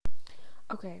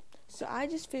Okay, so I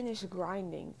just finished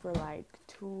grinding for like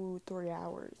 2-3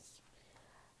 hours.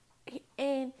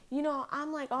 And,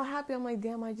 I'm like all happy. I'm like,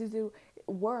 damn, I just do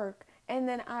work. And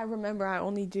then I remember I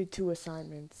only did 2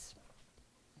 assignments.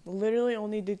 Literally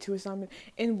only did 2 assignments.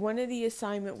 And one of the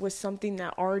assignment was something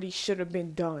that already should have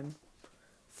been done.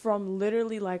 From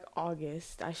literally like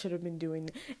August, I should have been doing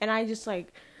it. And I just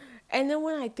like, and then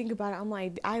when I think about it, I'm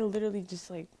like, I literally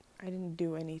just like, I didn't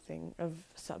do anything of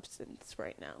substance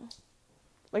right now.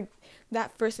 Like,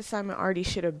 that first assignment already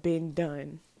should have been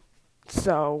done.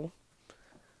 So,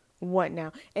 what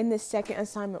now? And the second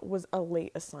assignment was a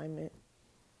late assignment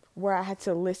where I had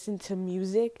to listen to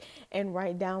music and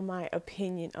write down my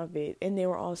opinion of it. And they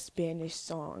were all Spanish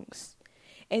songs.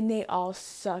 And they all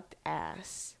sucked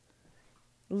ass.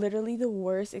 Literally the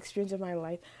worst experience of my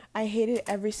life. I hated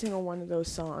every single one of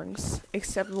those songs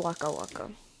except Waka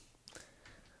Waka.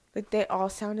 Like, they all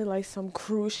sounded like some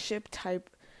cruise ship type.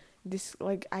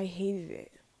 I hated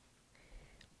it.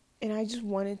 And I just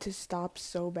wanted to stop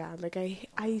so bad. Like,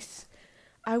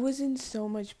 I was in so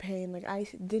much pain. Like, I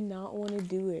did not want to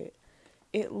do it.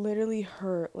 It literally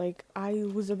hurt. Like, I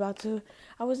wasn't about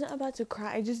to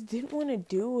cry. I just didn't want to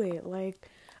do it. Like,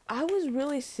 I was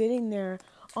really sitting there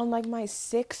on, like, my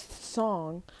 6th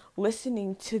song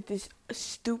listening to this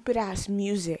stupid ass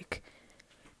music.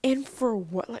 And for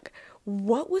what? Like,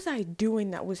 what was I doing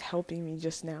that was helping me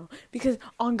just now? Because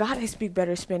on God, I speak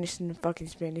better Spanish than the fucking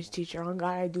Spanish teacher. On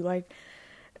God, I do like,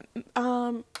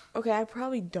 okay, I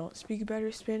probably don't speak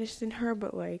better Spanish than her,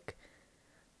 but like,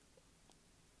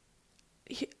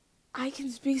 I can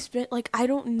speak Spanish. Like, I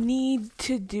don't need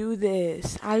to do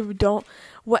this. Oh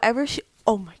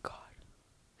my God.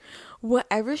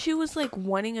 Whatever she was like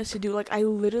wanting us to do, like, I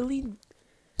literally,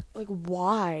 like,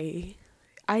 why?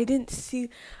 I need to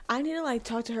like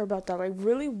talk to her about that. Like,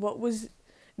 really, what was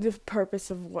the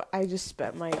purpose of what I just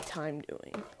spent my time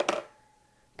doing?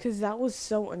 Because that was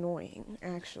so annoying,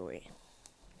 actually.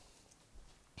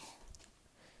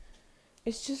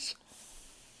 It's just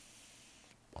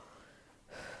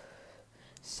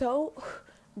so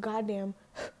goddamn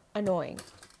annoying.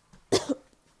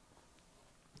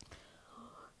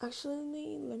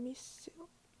 Actually, let me see.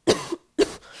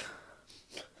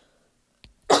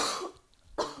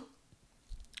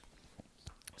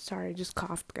 Sorry, I just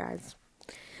coughed, guys.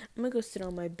 I'm gonna go sit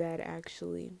on my bed,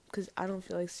 actually, because I don't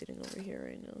feel like sitting over here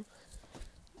right now.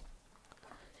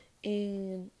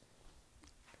 And,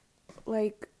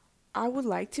 like, I would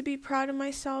like to be proud of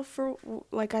myself for,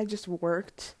 like, I just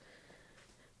worked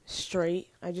straight.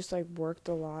 I just, like, worked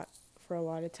a lot for a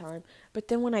lot of time. But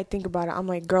then when I think about it, I'm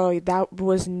like, girl, that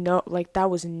was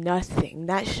nothing.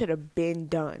 That should have been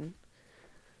done.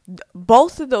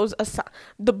 Both of those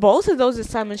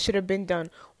assignments should have been done.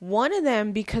 One of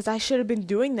them because I should have been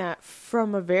doing that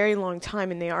from a very long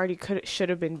time, and they already should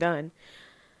have been done,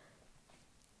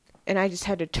 and I just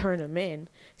had to turn them in.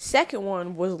 Second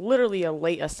one was literally a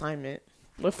late assignment.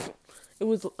 It was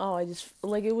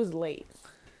it was late.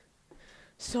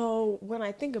 So when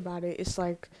I think about it, it's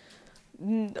like,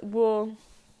 well,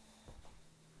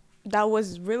 that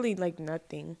was really like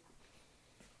nothing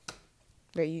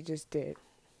that you just did.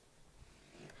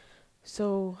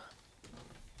 So,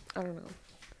 I don't know.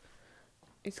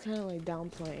 It's kind of like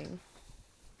downplaying.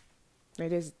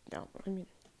 It is down. I mean,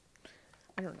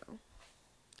 I don't know.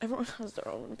 Everyone has their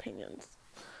own opinions.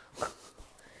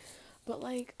 But,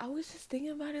 like, I was just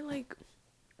thinking about it, like,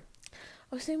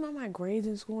 I was thinking about my grades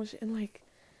in school and shit, and, like,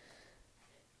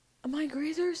 my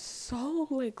grades are so,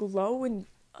 like, low, and,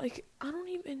 like, I don't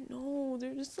even know.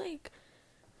 They're just, like,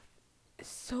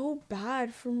 so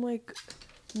bad from, like,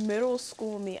 middle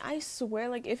school me. I swear,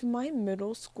 like, if my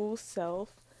middle school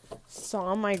self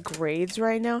saw my grades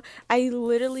right now, I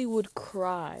literally would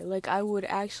cry. Like, I would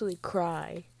actually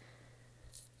cry.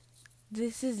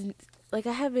 This is, like,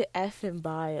 I have an F in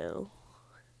bio.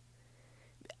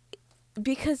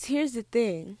 Because here's the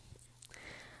thing.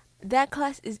 That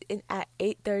class is at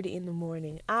 8:30 in the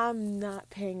morning. I'm not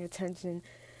paying attention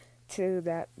to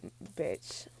that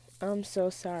bitch. I'm so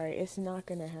sorry. It's not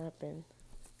gonna happen.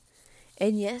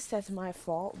 And yes, that's my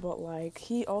fault, but, like,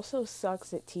 he also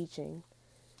sucks at teaching.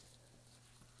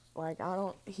 Like,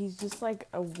 he's just, like,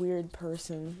 a weird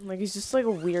person. Like, he's just, like,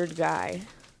 a weird guy.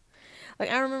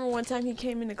 Like, I remember one time he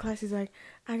came into class, he's like,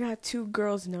 I got 2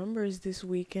 girls' numbers this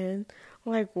weekend.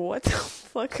 Like, what the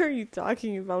fuck are you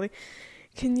talking about? Like,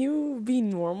 can you be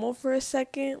normal for a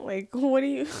second? Like, what are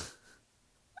you...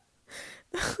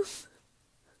 It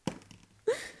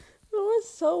was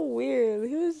so weird.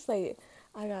 He was like,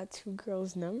 I got 2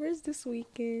 girls' numbers this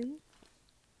weekend.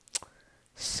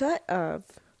 Shut up.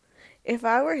 If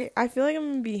I were, I feel like I'm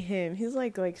gonna be him. He's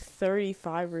like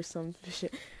 35 or some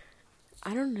shit.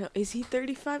 I don't know. Is he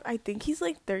 35? I think he's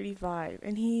like 35,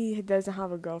 and he doesn't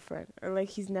have a girlfriend, or like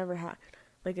he's never had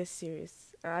like a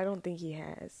serious. I don't think he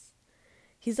has.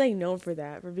 He's like known for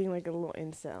that, for being like a little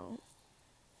incel.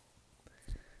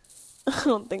 I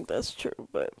don't think that's true,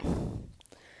 but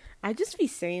I just be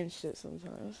saying shit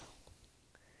sometimes.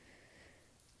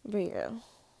 But yeah.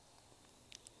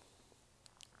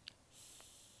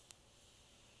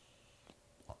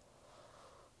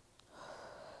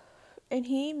 And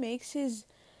he makes his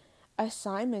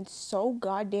assignments so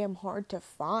goddamn hard to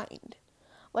find.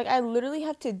 Like, I literally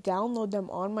have to download them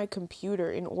on my computer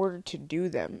in order to do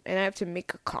them. And I have to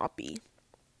make a copy.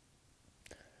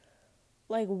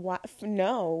 Like, what?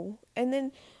 No. And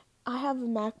then I have a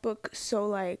MacBook, so,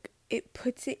 like, it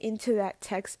puts it into that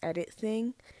text edit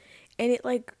thing. And it,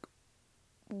 like,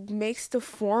 makes the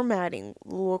formatting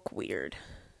look weird.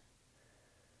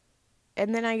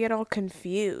 And then I get all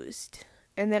confused.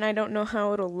 And then I don't know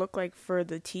how it'll look like for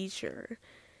the teacher.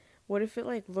 What if it,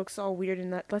 like, looks all weird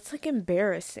and that's, like,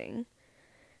 embarrassing?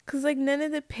 Because, like, none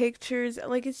of the pictures,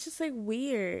 like, it's just, like,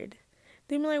 weird.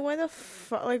 They'd be like, why the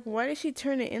fuck, like, why did she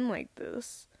turn it in like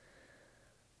this?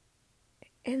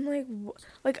 And,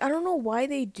 like, I don't know why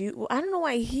they do, I don't know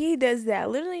why he does that.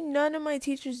 Literally none of my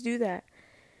teachers do that.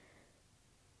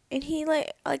 And he,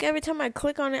 like every time I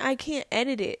click on it, I can't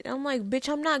edit it. I'm like, bitch,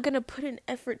 I'm not gonna put an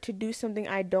effort to do something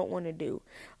I don't want to do.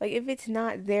 Like, if it's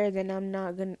not there, then I'm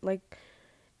not gonna, like,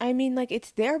 I mean, like,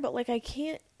 it's there, but, like, I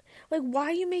can't, like, why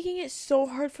are you making it so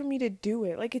hard for me to do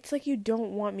it? Like, it's like you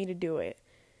don't want me to do it.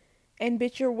 And,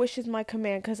 bitch, your wish is my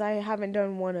command, because I haven't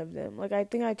done one of them. Like, I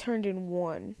think I turned in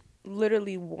one.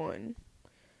 Literally one.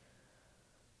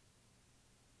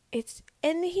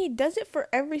 And he does it for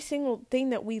every single thing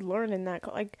that we learn in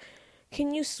that. Like,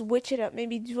 can you switch it up?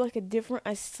 Maybe do, like, a different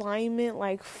assignment?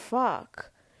 Like, fuck.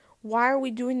 Why are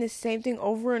we doing the same thing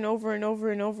over and over and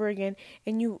over and over again?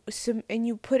 And you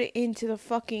put it into the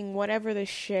fucking whatever the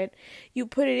shit. You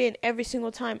put it in every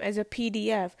single time as a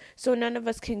PDF, so none of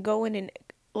us can go in and,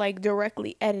 like,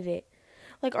 directly edit it.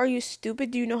 Like, are you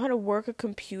stupid? Do you know how to work a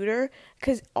computer?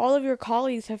 Because all of your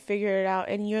colleagues have figured it out,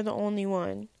 and you're the only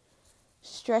one.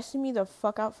 Stressing me the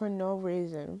fuck out for no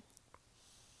reason.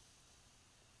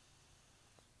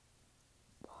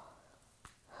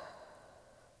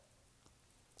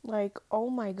 Like, oh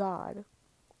my god.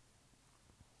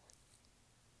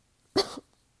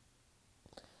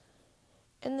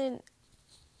 And then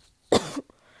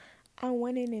I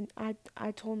went in and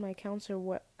I told my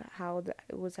counselor how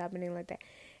it was happening like that.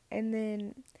 And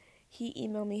then he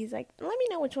emailed me. He's like, let me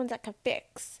know which ones I can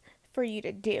fix for you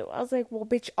to do. I was like, well,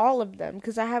 bitch, all of them,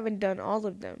 because I haven't done all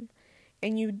of them.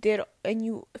 And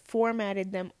you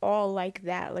formatted them all like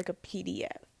that, like a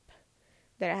PDF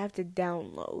that I have to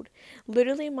download.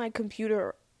 Literally, my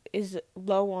computer is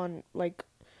low on, like,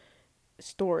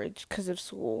 storage because of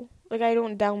school. Like, I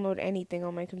don't download anything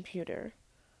on my computer.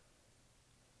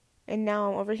 And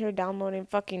now I'm over here downloading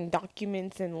fucking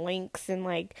documents and links and,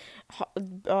 like,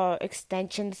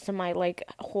 extensions to my, like,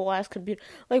 whole ass computer.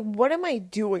 Like, what am I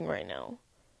doing right now?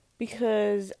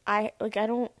 Because I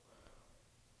don't,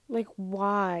 like,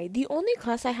 why? The only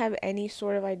class I have any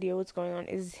sort of idea what's going on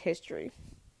is history.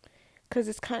 Because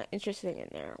it's kind of interesting in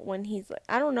there when he's like,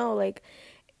 I don't know, like,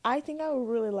 I think I would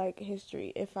really like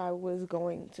history if I was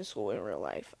going to school in real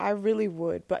life. I really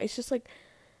would, but it's just like,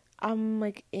 I'm,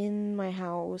 like, in my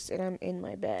house and I'm in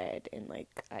my bed and,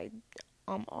 like,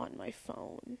 I'm on my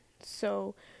phone.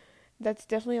 So that's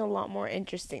definitely a lot more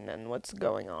interesting than what's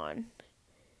going on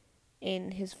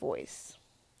in his voice.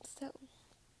 So,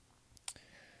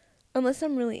 unless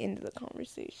I'm really into the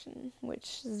conversation,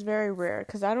 which is very rare,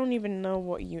 because I don't even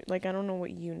know I don't know what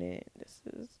unit this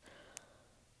is.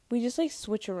 We just, like,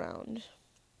 switch around.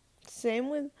 Same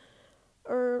with,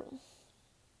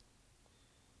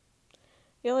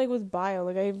 yeah, like, with bio,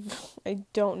 like, I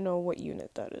don't know what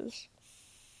unit that is.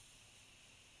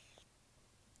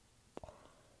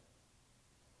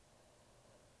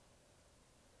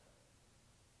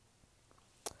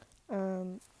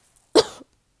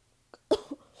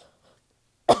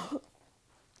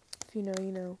 If you know,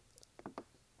 you know.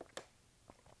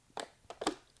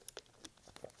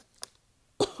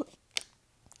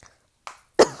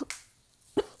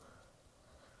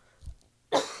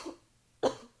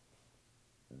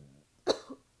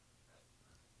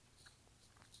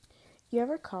 You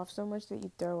ever cough so much that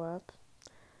you throw up?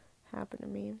 Happened to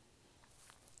me.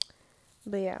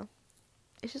 But yeah,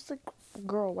 it's just like,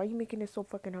 girl, why are you making it so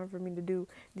fucking hard for me to do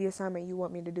the assignment you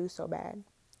want me to do so bad?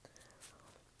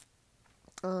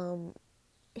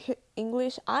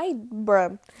 English,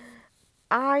 bruh,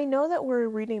 I know that we're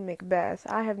reading Macbeth.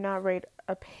 I have not read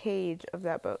a page of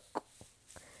that book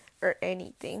or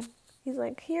anything. He's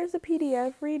like, here's a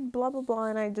PDF, read blah blah blah,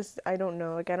 and I don't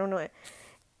know. Like, I don't know it.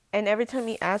 And every time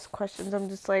he asks questions, I'm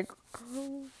just like,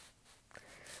 oh.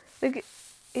 Like,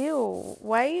 ew,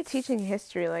 why are you teaching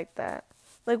history like that?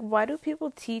 Like, why do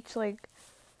people teach, like,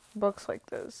 books like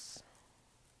this?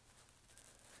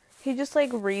 He just,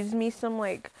 like, reads me some,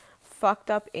 like,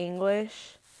 fucked up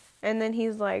English, and then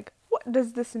he's like, what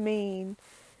does this mean?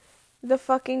 The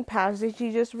fucking passage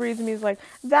he just reads me is like,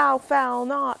 thou foul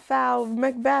not foul,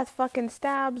 Macbeth fucking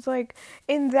stabs, like,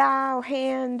 in thou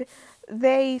hand,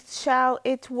 they shall,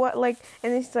 it what, like,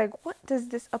 and he's like, what does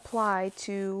this apply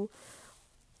to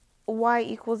y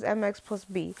equals mx plus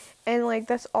b? And, like,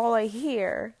 that's all I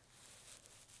hear.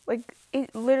 Like,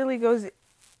 it literally goes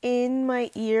in my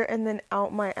ear and then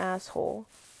out my asshole.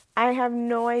 I have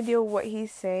no idea what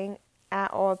he's saying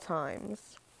at all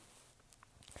times.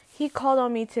 He called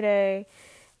on me today,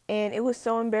 and it was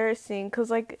so embarrassing,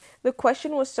 because, like, the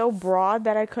question was so broad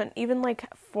that I couldn't even,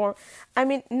 like, form, I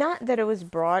mean, not that it was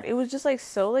broad, it was just, like,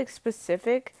 so, like,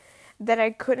 specific that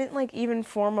I couldn't, like, even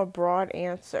form a broad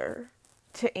answer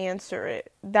to answer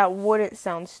it that wouldn't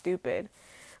sound stupid.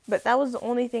 But that was the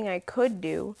only thing I could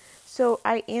do, so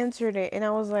I answered it, and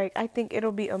I was like, I think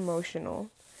it'll be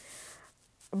emotional.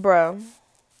 Bro.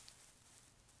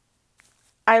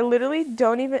 I literally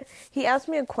don't even... He asked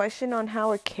me a question on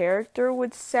how a character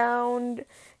would sound,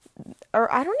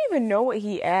 or I don't even know what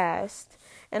he asked,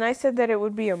 and I said that it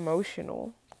would be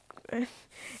emotional. And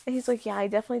he's like, yeah, I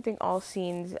definitely think all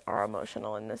scenes are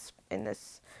emotional in this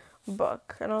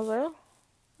book. And I was like, oh,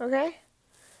 okay.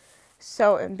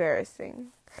 So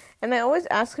embarrassing. And I always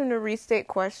ask him to restate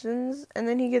questions, and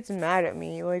then he gets mad at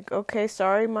me. Like, okay,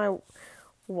 sorry, my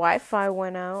Wi-Fi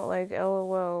went out. Like,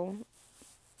 LOL.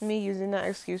 Me using that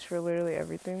excuse for literally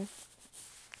everything.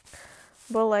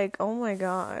 But, like, oh my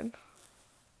god.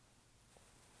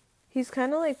 He's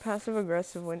kind of, like,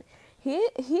 passive-aggressive when... He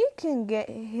can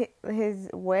get his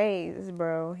ways,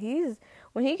 bro.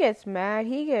 When he gets mad,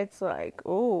 he gets, like,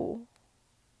 ooh.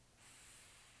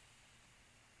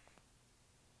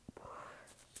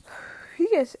 He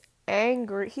gets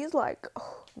angry. He's, like,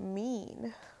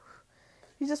 mean.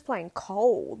 He's just playing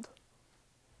cold.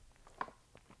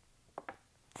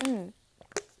 But,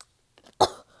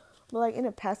 like, in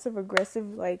a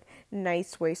passive-aggressive, like,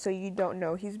 nice way, so you don't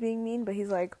know he's being mean, but he's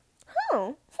like,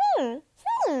 you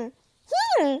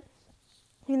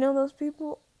know those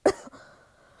people? But,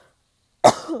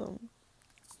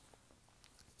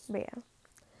 yeah.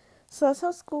 So that's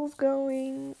how school's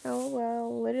going. Oh,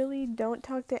 well, literally don't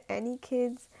talk to any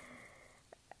kids,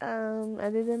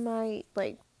 other than my,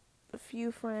 like, a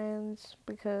few friends,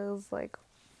 because, like,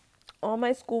 all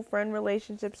my school friend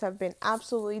relationships have been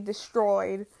absolutely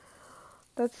destroyed.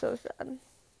 That's so sad.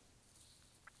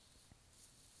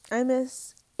 I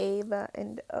miss Ava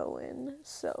and Owen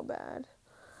so bad.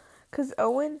 Because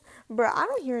Owen, bro, I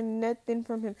don't hear nothing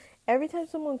from him. Every time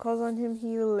someone calls on him,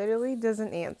 he literally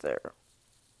doesn't answer.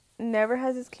 Never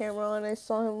has his camera on. I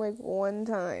saw him, like, one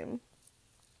time.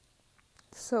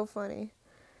 So funny.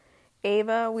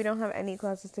 Ava, we don't have any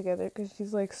classes together because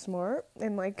she's, like, smart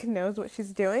and, like, knows what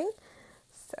she's doing.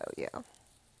 So, yeah.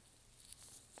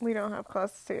 We don't have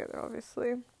classes together,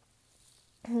 obviously.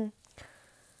 And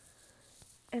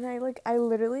I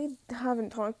literally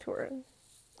haven't talked to her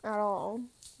at all.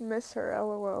 Miss her,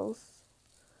 LOLs.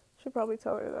 Should probably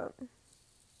tell her that.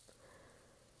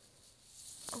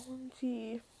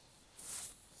 OMG.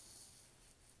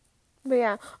 But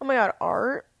yeah, oh my god,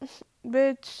 art.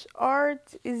 Bitch,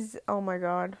 art is, oh my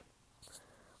god.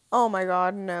 Oh my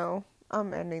god, no.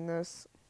 I'm ending this.